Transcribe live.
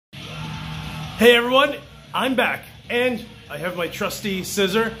Hey everyone, I'm back, and I have my trusty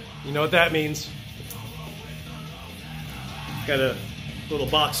scissor. You know what that means. Got a little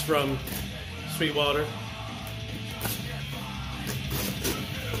box from Sweetwater.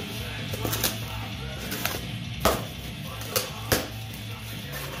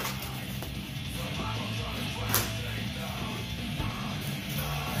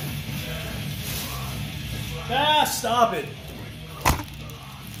 Ah, stop it!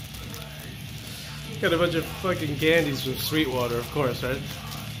 Got a bunch of fucking candies from Sweetwater, of course, right?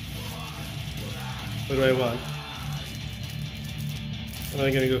 What do I want? I'm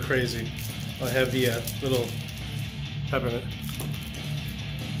not gonna go crazy. I have the little peppermint.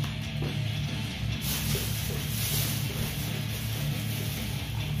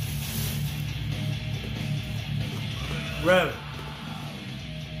 Rev.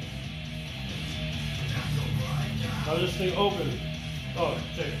 How's this thing open? Oh,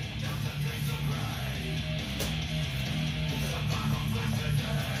 check it.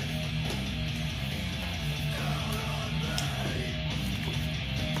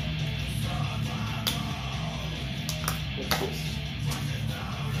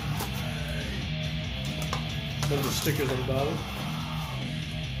 Bunch of stickers on the bottom.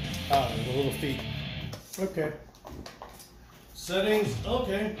 Ah, the little feet. Okay. Settings.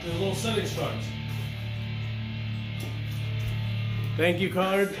 Okay, there's little settings cards. Thank you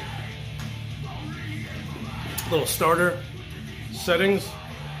card. Little starter settings.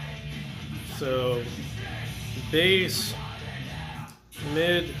 So bass,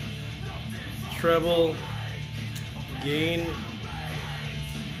 mid, treble, gain,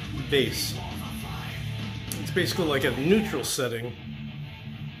 bass. It's basically like a neutral setting.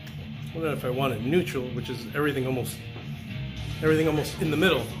 I don't know if I want it neutral, which is everything almost in the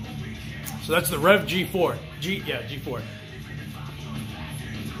middle. So that's the REVV G4. G4.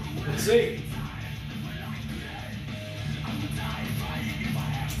 Let's see.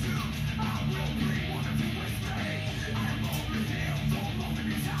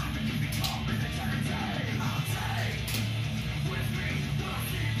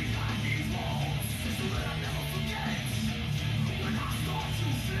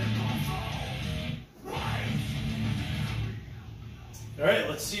 All right,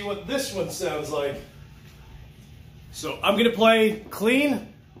 let's see what this one sounds like. So I'm gonna play clean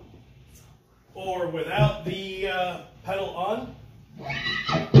or without the pedal on.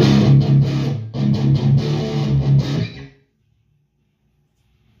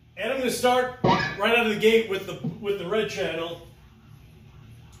 And I'm gonna start right out of the gate with the red channel.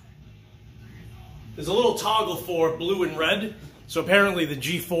 There's a little toggle for blue and red. So apparently the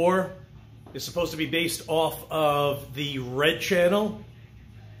G4 is supposed to be based off of the red channel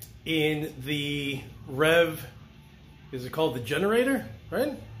in the Rev, is it called the generator,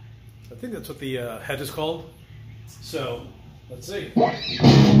 right? I think that's what the head is called. So, let's see. I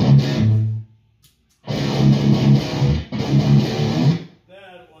don't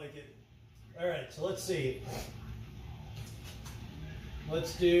like it. All right, so let's see.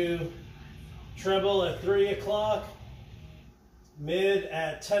 Let's do treble at 3 o'clock, mid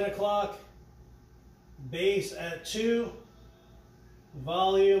at 10 o'clock, bass at 2,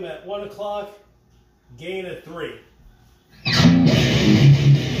 volume at 1 o'clock, gain at 3.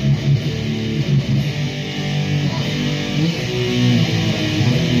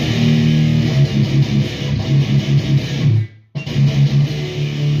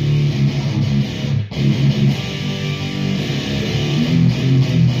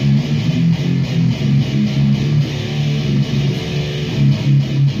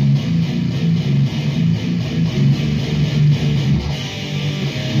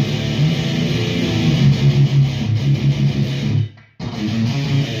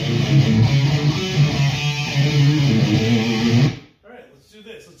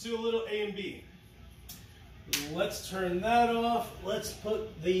 Let's turn that off. Let's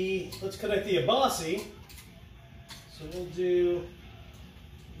connect the Abasi. So we'll do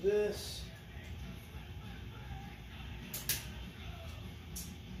this.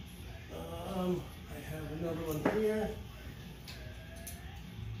 I have another one here.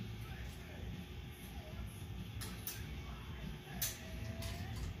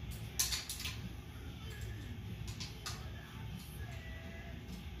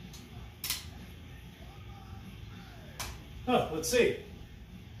 Oh, let's see.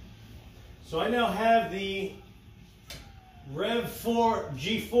 So I now have the REVV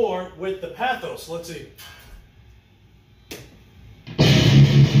G4 with the Pathos. Let's see.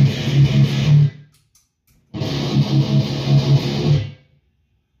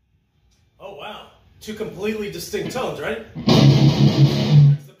 Oh wow, two completely distinct tones, right?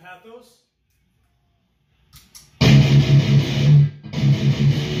 There's the Pathos.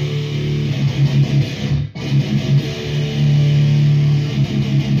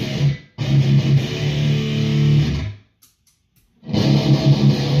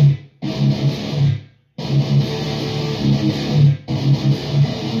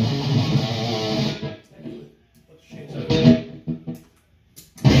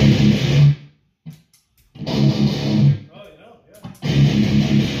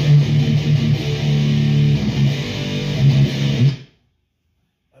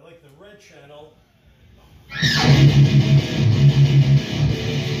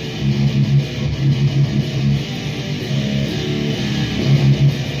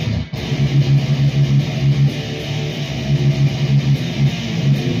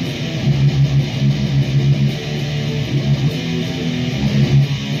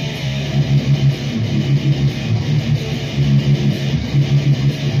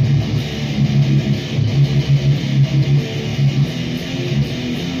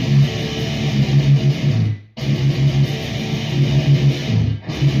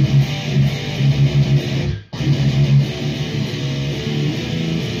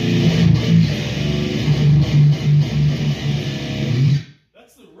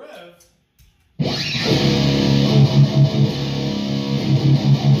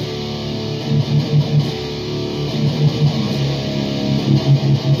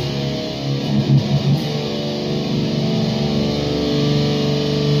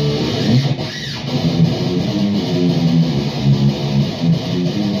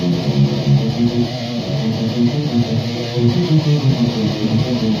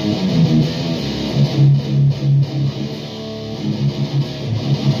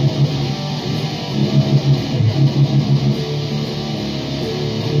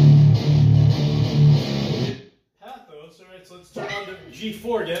 Pathos, all right, so let's turn on the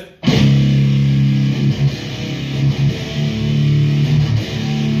G4 again.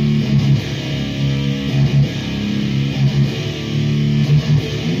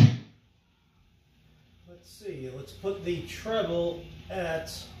 Let's see, let's put the treble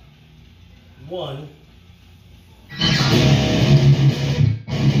at 1.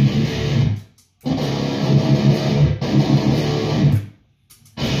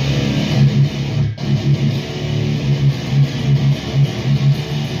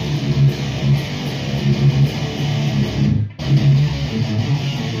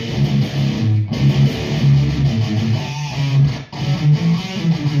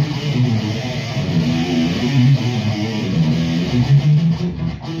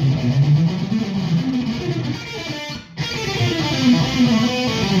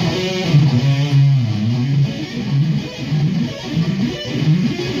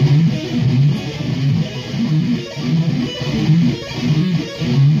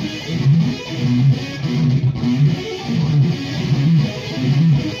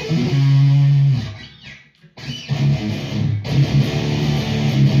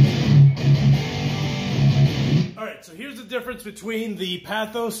 So here's the difference between the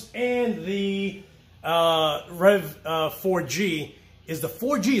Pathos and the REVV 4G is the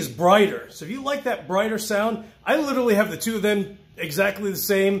 4G is brighter. So if you like that brighter sound, I literally have the two of them exactly the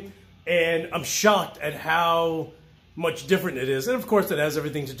same, and I'm shocked at how much different it is. And of course, it has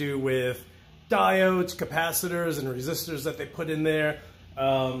everything to do with diodes, capacitors, and resistors that they put in there,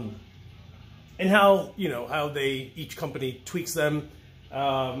 and how, you know, how they, each company tweaks them.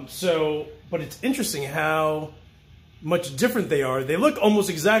 But it's interesting how much different they are. They look almost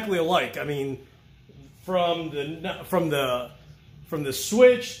exactly alike. I mean, from the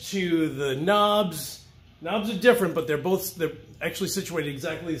switch to the knobs are different, but they're actually situated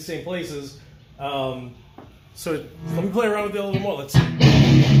exactly the same places. So let me play around with it a little more. Let's see.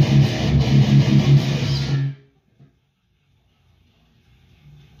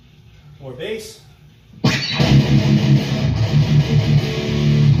 More bass.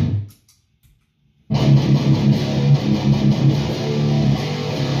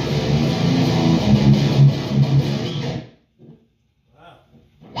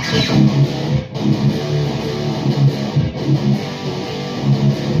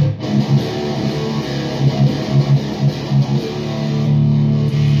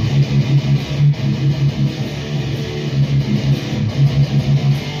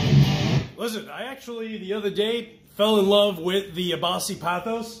 Listen, I actually, the other day, fell in love with the Abasi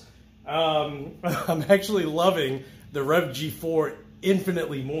Pathos. I'm actually loving the REVV G4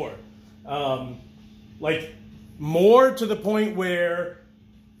 infinitely more. Like, more to the point where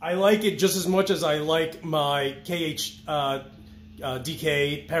I like it just as much as I like my KH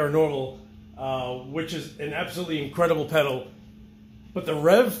DK Paranormal, which is an absolutely incredible pedal. But the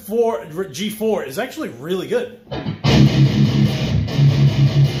REVV G4 is actually really good.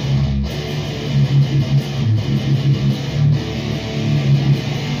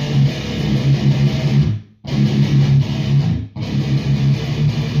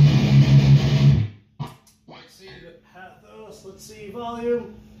 Let's see,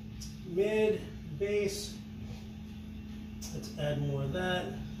 volume, mid, bass. Let's add more of that,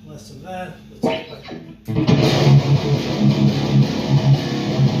 less of that.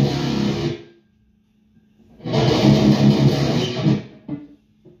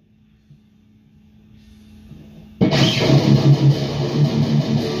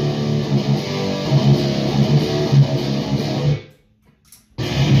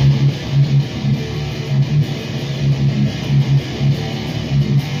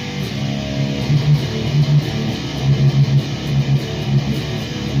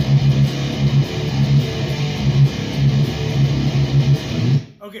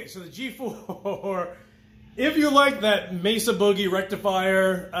 Okay, so the G4, if you like that Mesa Boogie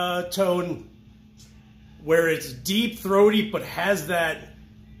rectifier tone, where it's deep, throaty, but has that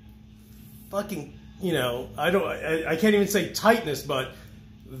fucking, you know, I can't even say tightness, but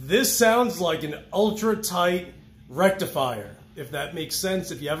this sounds like an ultra tight rectifier, if that makes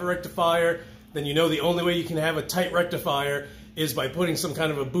sense. If you have a rectifier, then you know the only way you can have a tight rectifier is by putting some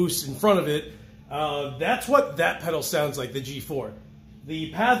kind of a boost in front of it. That's what that pedal sounds like, the G4.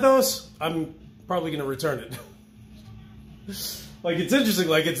 The Pathos, I'm probably going to return it. Like, it's interesting.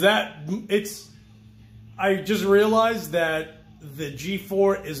 Like, I just realized that the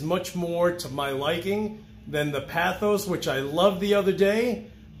G4 is much more to my liking than the Pathos, which I loved the other day,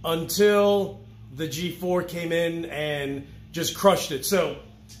 until the G4 came in and just crushed it. So,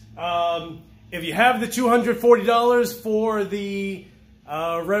 if you have the $240 for the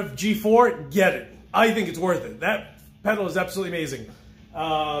REVV G4, get it. I think it's worth it. That pedal is absolutely amazing.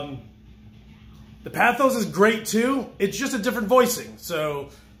 The Pathos is great too. It's just a different voicing. So,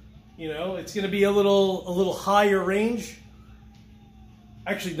 you know, it's going to be a little higher range.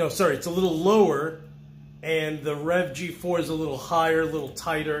 Actually, no, sorry, it's a little lower. And the REVV G4 is a little higher, a little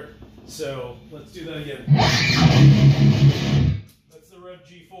tighter. So, let's do that again. That's the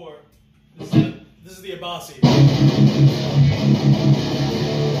REVV G4. This is the Abasi.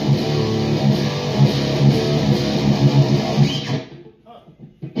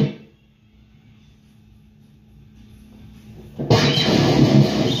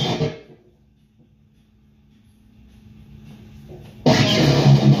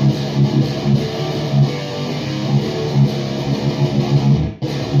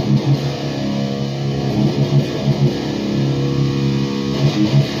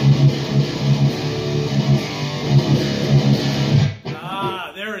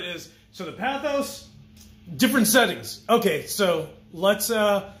 So the Pathos, different settings. Okay, so let's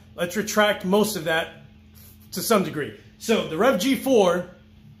retract most of that to some degree. So the REVV G4,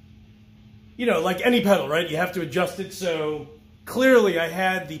 you know, like any pedal, right? You have to adjust it. So clearly I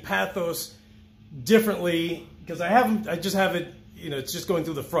had the Pathos differently because I just have it, you know, it's just going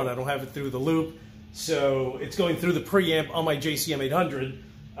through the front. I don't have it through the loop. So it's going through the preamp on my JCM 800.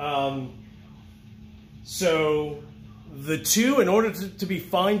 So the two, in order to be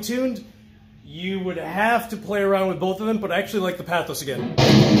fine-tuned, you would have to play around with both of them, but I actually like the Pathos again.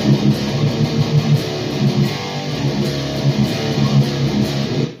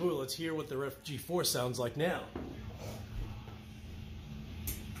 Ooh, let's hear what the REVV G4 sounds like now.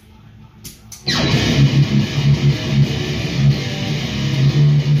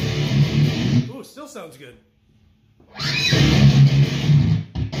 Ooh, still sounds good.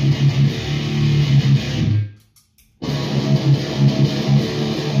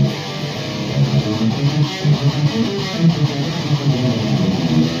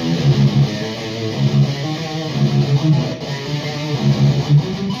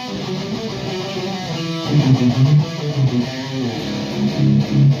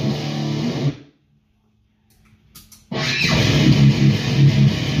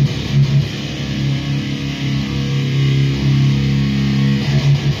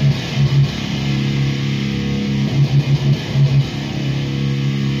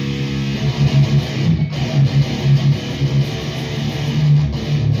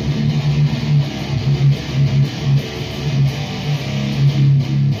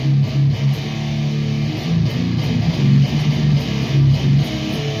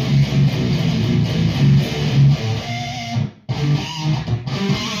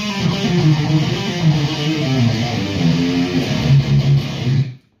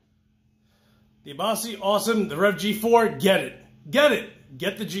 The Abasi, awesome. The REVV G4, get it. Get it.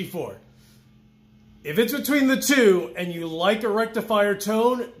 Get the G4. If it's between the two and you like a rectifier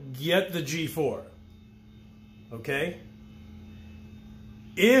tone, get the G4. Okay?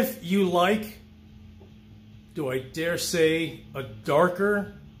 If you like, do I dare say, a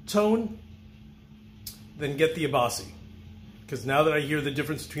darker tone, then get the Abasi. Because now that I hear the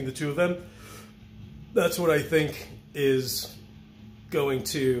difference between the two of them, that's what I think is going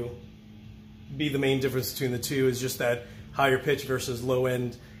to be the main difference between the two, is just that higher pitch versus low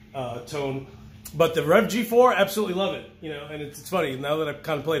end tone. But the REVV G4, absolutely love it. You know, and it's funny, now that I've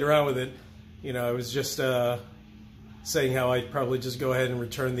kind of played around with it, you know, I was just saying how I'd probably just go ahead and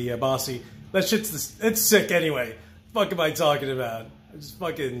return the Abasi. That shit's, it's sick anyway. What the fuck am I talking about? I just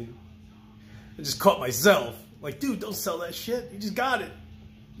caught myself. Like, dude, don't sell that shit. You just got it.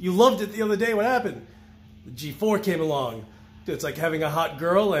 You loved it the other day. What happened? The G4 came along. Dude, it's like having a hot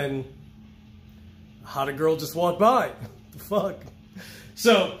girl and a hotter girl just walked by. What the fuck?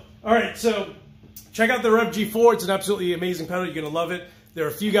 So, all right. So, check out the REVV G4. It's an absolutely amazing pedal. You're going to love it. There are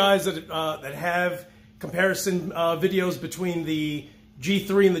a few guys that have comparison videos between the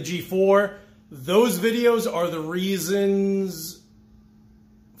G3 and the G4. Those videos are the reasons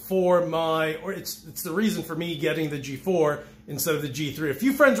for it's the reason for me getting the G4 instead of the G3. A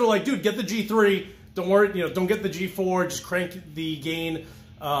few friends were like, dude, get the G3. Don't worry, you know, don't get the G4. Just crank the gain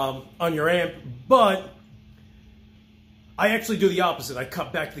on your amp. But I actually do the opposite. I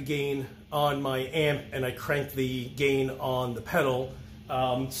cut back the gain on my amp and I crank the gain on the pedal.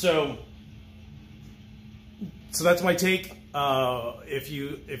 So that's my take. If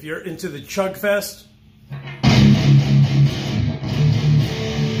you're into the chug fest,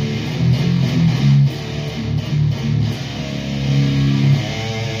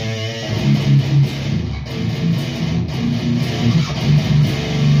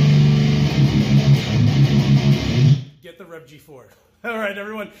 get the REVV G4. All right,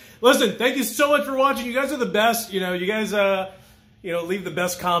 everyone. Listen, thank you so much for watching. You guys are the best. You know, you guys, leave the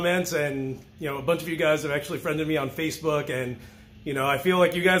best comments, and, a bunch of you guys have actually friended me on Facebook, and, I feel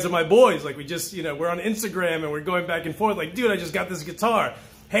like you guys are my boys. Like, we just, we're on Instagram, and we're going back and forth. Like, dude, I just got this guitar.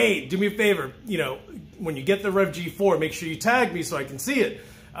 Hey, do me a favor. When you get the REVV G4, make sure you tag me so I can see it.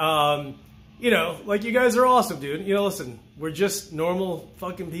 Like, you guys are awesome, dude. Listen, we're just normal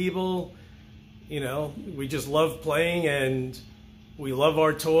fucking people. We just love playing, and we love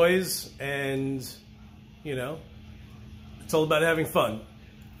our toys, and, it's all about having fun.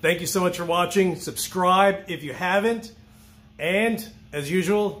 Thank you so much for watching. Subscribe if you haven't. And, as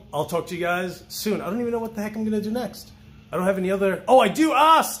usual, I'll talk to you guys soon. I don't even know what the heck I'm going to do next. I don't have any other... Oh, I do!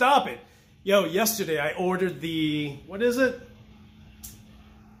 Ah, stop it! Yo, yesterday I ordered the... What is it?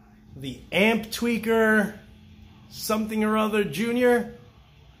 The Amp Tweaker something or other Junior?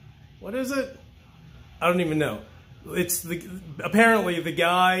 What is it? I don't even know. It's apparently the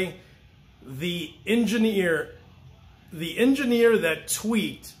guy, the engineer that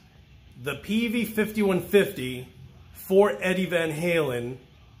tweaked the PV5150 for Eddie Van Halen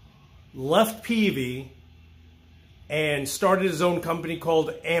left PV and started his own company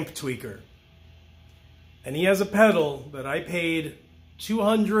called Amp Tweaker. And he has a pedal that I paid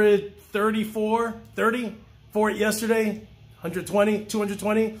 $230 for it yesterday, 120,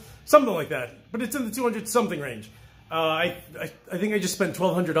 220, something like that. But it's in the 200 something range. I think I just spent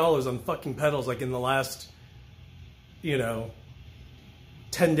 $1,200 on fucking pedals like in the last, 10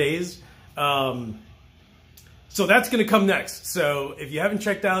 days. So that's going to come next. So if you haven't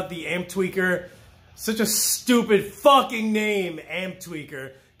checked out the Amp Tweaker, such a stupid fucking name, Amp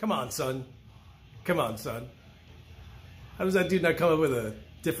Tweaker. Come on, son. Come on, son. How does that dude not come up with a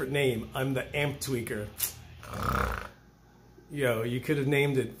different name? I'm the Amp Tweaker. Yo, you could have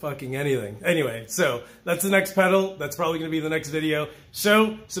named it fucking anything. Anyway, so that's the next pedal. That's probably going to be the next video.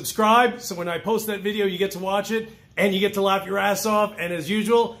 So subscribe, so when I post that video, you get to watch it, and you get to laugh your ass off. And as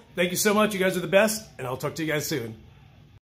usual, thank you so much. You guys are the best, and I'll talk to you guys soon.